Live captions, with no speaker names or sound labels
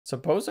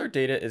Suppose our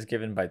data is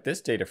given by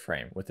this data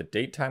frame with the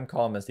date time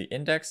column as the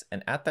index,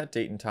 and at that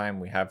date and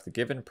time we have the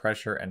given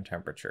pressure and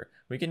temperature.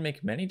 We can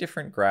make many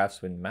different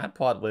graphs with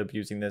Matplotlib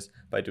using this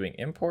by doing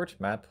import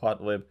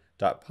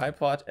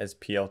matplotlib.pyplot as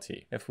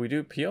plt. If we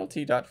do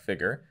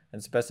plt.figure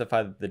and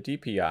specify that the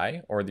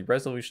DPI, or the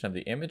resolution of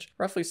the image,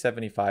 roughly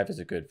 75 is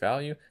a good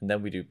value, and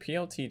then we do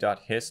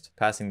plt.hist,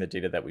 passing the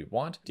data that we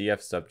want,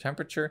 df sub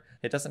temperature.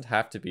 It doesn't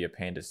have to be a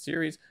pandas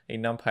series, a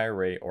numpy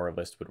array or a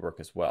list would work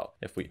as well.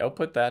 If we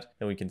output that,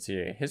 then we can see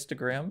a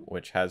histogram,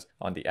 which has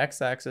on the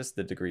x-axis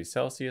the degrees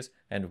Celsius,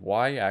 and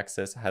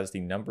y-axis has the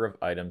number of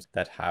items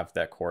that have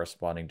that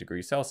corresponding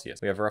degree Celsius.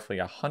 We have roughly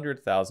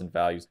 100,000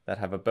 values that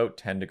have about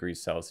 10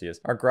 degrees Celsius.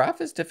 Our graph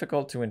is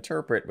difficult to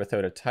interpret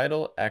without a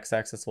title,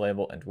 x-axis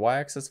label, and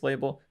y-axis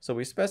label, so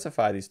we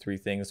specify these three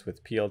things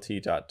with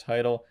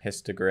plt.title,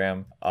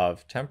 histogram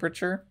of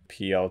temperature,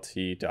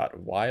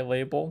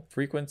 plt.ylabel,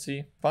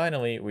 frequency.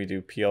 Finally, we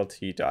do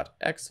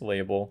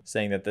plt.xlabel,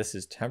 saying that this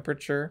is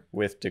temperature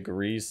with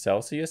degrees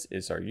Celsius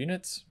is our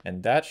units,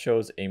 and that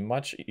shows a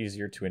much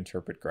easier to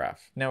interpret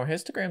graph. Now,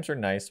 histograms are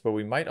nice, but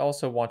we might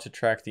also want to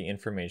track the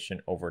information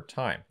over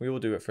time. We will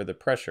do it for the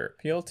pressure.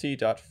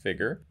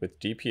 plt.figure with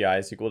DPI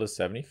is equal to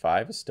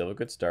 75 is still a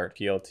good start.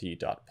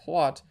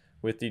 plt.plot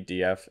with the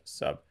df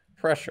sub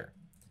pressure.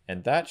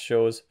 And that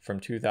shows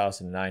from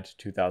 2009 to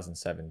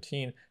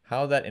 2017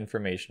 how that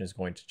information is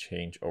going to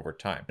change over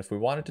time. If we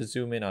wanted to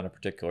zoom in on a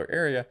particular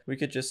area, we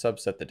could just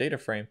subset the data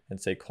frame and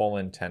say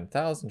colon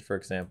 10,000, for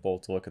example,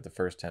 to look at the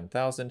first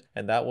 10,000,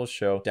 and that will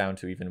show down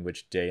to even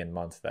which day and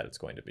month that it's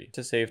going to be.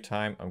 To save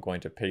time, I'm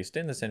going to paste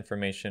in this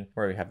information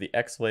where we have the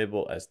X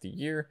label as the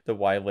year, the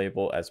Y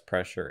label as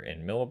pressure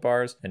in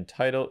millibars, and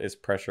title is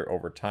pressure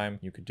over time.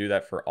 You could do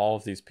that for all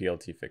of these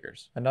PLT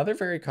figures. Another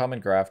very common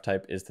graph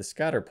type is the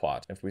scatter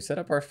plot. If we set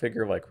up our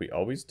figure like we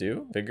always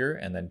do, figure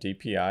and then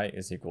DPI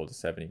is equal to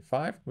 75,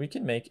 we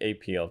can make a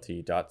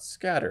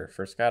plt.scatter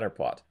for scatter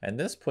plot. And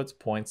this puts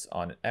points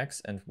on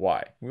X and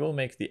Y. We will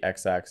make the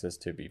X-axis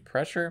to be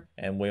pressure,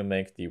 and we'll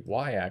make the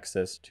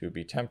Y-axis to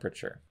be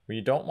temperature. We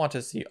don't want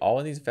to see all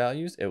of these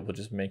values, it will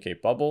just make a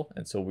bubble,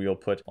 and so we'll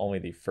put only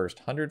the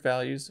first 100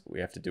 values. We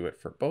have to do it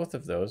for both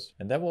of those.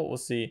 And then what we'll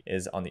see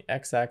is on the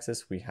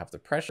X-axis we have the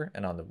pressure,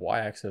 and on the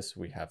Y-axis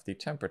we have the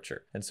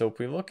temperature. And so if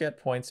we look at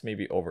points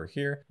maybe over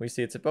here, we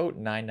see it's about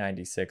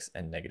 996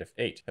 and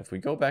 -8. If we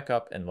go back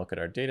up and look at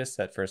our data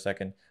set for a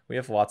second, we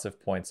have lots of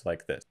points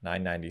like this,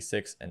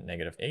 996 and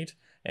 -8,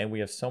 and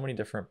we have so many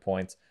different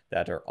points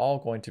that are all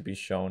going to be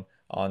shown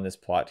on this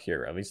plot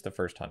here, at least the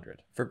first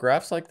 100. For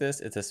graphs like this,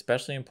 it's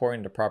especially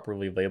important to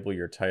properly label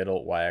your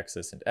title,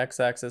 y-axis, and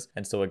x-axis.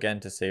 And so again,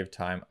 to save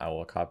time, I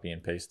will copy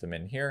and paste them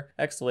in here.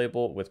 X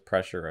label with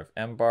pressure of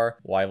m bar,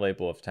 y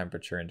label of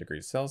temperature in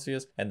degrees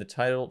Celsius, and the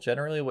title,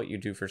 generally what you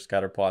do for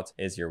scatter plots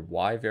is your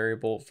y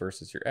variable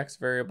versus your x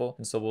variable.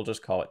 And so we'll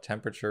just call it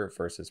temperature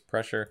versus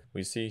pressure.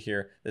 We see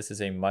here, this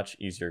is a much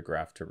easier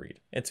graph to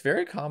read. It's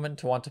very common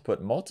to want to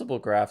put multiple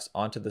graphs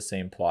onto the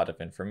same plot of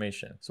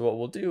information. So what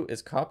we'll do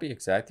is copy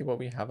exactly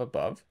what we have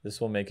above. This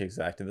will make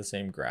exactly the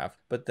same graph,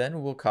 but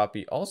then we'll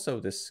copy also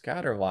this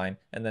scatter line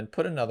and then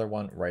put another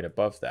one right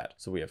above that.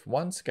 So we have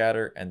one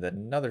scatter and then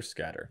another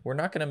scatter. We're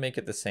not going to make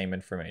it the same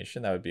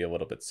information. That would be a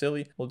little bit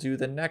silly. We'll do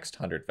the next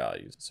 100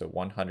 values. So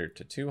 100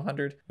 to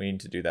 200. We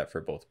need to do that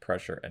for both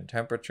pressure and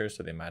temperature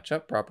so they match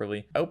up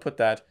properly. Output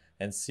that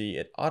and see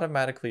it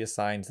automatically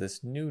assigns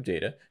this new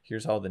data.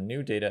 Here's all the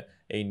new data,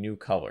 a new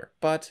color.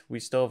 But we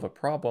still have a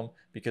problem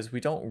because we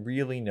don't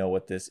really know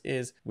what this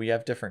is. We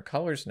have different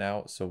colors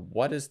now, so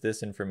what is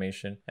this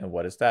information and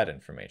what is that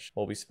information?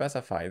 Well, we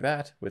specify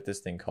that with this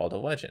thing called a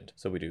legend.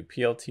 So we do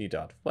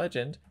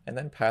plt.legend and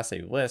then pass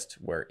a list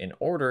where in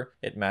order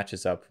it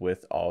matches up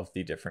with all of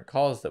the different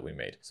calls that we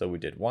made. So we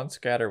did one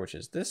scatter, which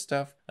is this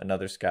stuff,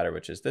 another scatter,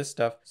 which is this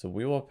stuff. So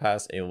we will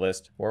pass a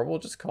list where we'll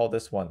just call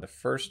this one the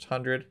first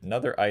 100,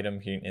 another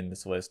item here in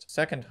this list,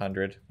 second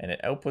 100, and it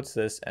outputs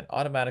this and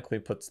automatically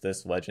puts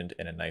this legend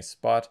in a nice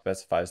spot,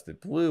 specifies the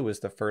blue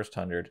is the first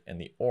 100 and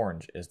the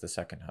orange is the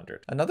second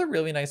 100. Another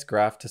really nice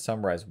graph to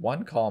summarize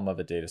one column of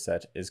a data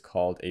set is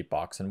called a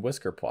box and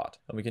whisker plot.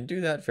 And we can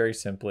do that very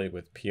simply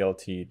with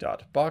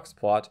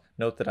plt.boxplot.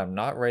 Note that I'm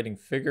not writing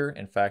figure.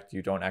 In fact,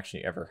 you don't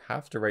actually ever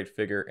have to write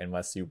figure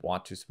unless you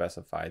want to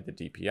specify the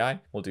DPI.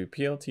 We'll do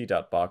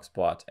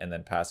plt.boxplot and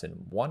then pass in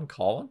one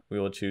column. We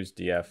will choose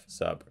df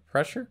sub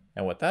pressure.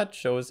 And what that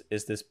shows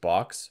is this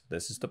box,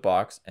 this is the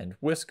box, and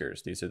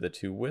whiskers. These are the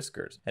two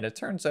whiskers. And it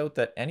turns out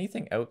that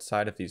anything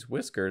outside of these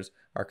whiskers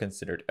are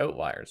considered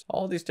outliers.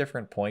 All these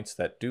different points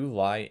that do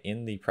lie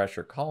in the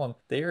pressure column,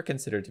 they are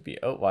considered to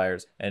be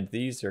outliers, and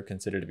these are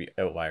considered to be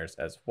outliers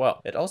as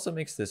well. It also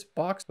makes this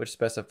box which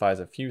specifies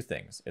a few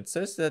things. It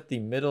says that the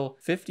middle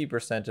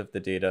 50% of the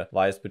data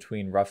lies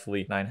between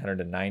roughly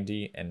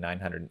 990 and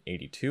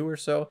 982 or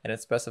so, and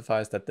it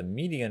specifies that the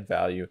median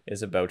value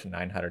is about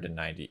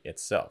 990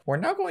 itself. We're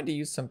now going to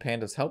use some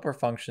pandas helper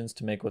functions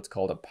to make what's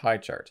called a pie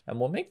chart, and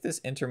we'll make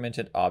this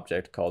intermittent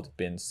object called called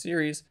bin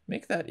series,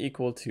 make that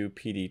equal to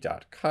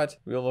pd.cut.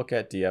 We'll look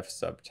at df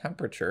sub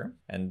temperature,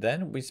 and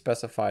then we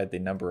specify the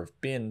number of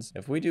bins.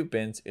 If we do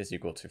bins is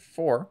equal to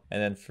 4,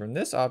 and then from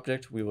this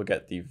object, we will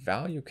get the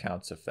value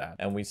counts of that.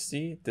 And we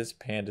see this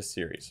panda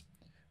series,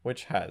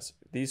 which has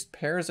these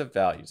pairs of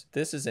values.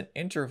 This is an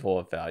interval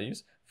of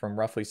values from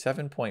roughly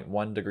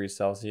 7.1 degrees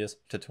Celsius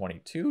to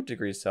 22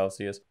 degrees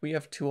Celsius. We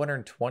have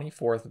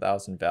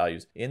 224,000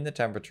 values in the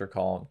temperature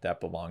column that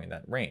belong in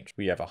that range.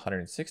 We have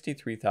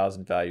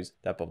 163,000 values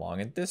that belong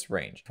in this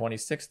range,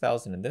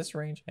 26,000 in this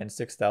range, and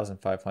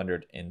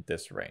 6,500 in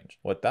this range.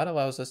 What that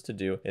allows us to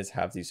do is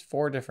have these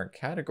 4 different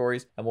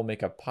categories, and we'll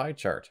make a pie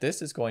chart.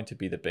 This is going to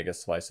be the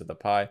biggest slice of the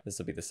pie. This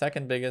will be the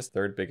second biggest,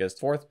 third biggest,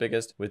 fourth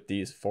biggest, with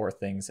these 4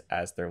 things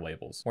as their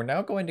labels. We're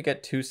now going to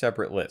get 2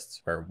 separate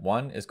lists, where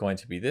one is going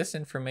to be this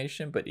information,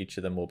 but each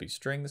of them will be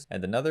strings,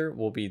 and another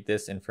will be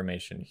this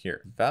information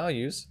here.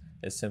 Values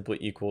is simply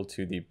equal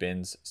to the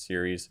bins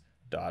series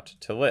dot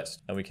to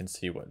list, and we can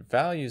see what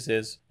values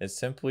is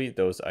simply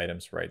those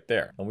items right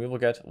there. And we will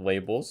get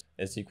labels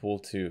is equal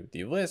to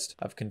the list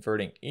of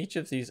converting each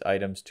of these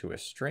items to a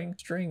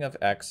string of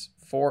x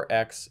for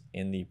x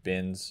in the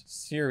bins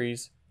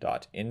series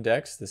dot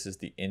index. This is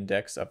the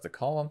index of the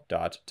column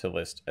dot to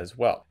list as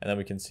well. And then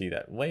we can see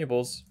that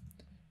labels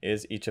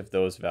is each of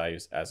those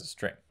values as a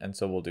string. And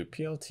so we'll do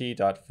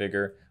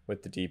plt.figure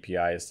with the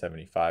DPI as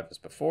 75 as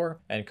before,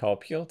 and call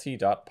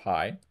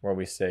plt.py, where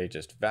we say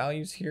just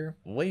values here.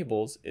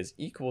 Labels is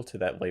equal to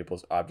that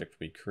labels object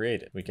we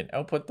created. We can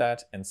output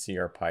that and see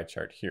our pie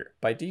chart here.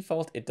 By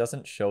default, it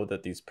doesn't show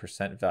that these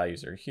percent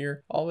values are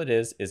here. All it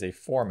is a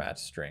format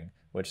string,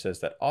 which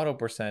says that auto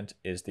percent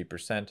is the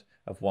percent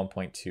of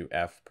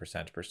 1.2f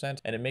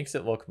percent, and it makes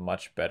it look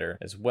much better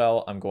as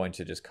well. I'm going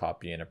to just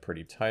copy in a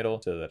pretty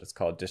title so that it's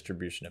called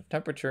distribution of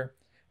temperature.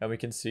 And we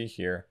can see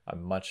here a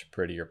much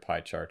prettier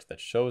pie chart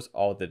that shows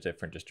all the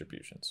different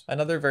distributions.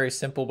 Another very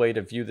simple way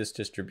to view this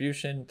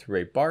distribution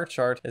through a bar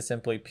chart is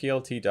simply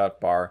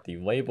plt.bar the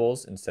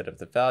labels instead of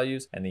the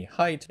values, and the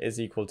height is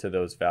equal to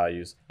those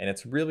values. And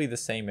it's really the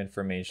same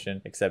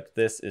information, except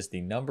this is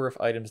the number of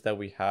items that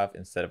we have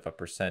instead of a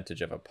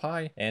percentage of a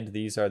pie, and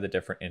these are the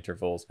different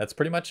intervals. That's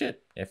pretty much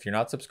it. If you're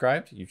not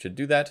subscribed, you should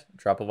do that.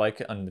 Drop a like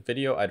on the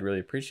video. I'd really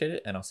appreciate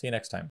it, and I'll see you next time.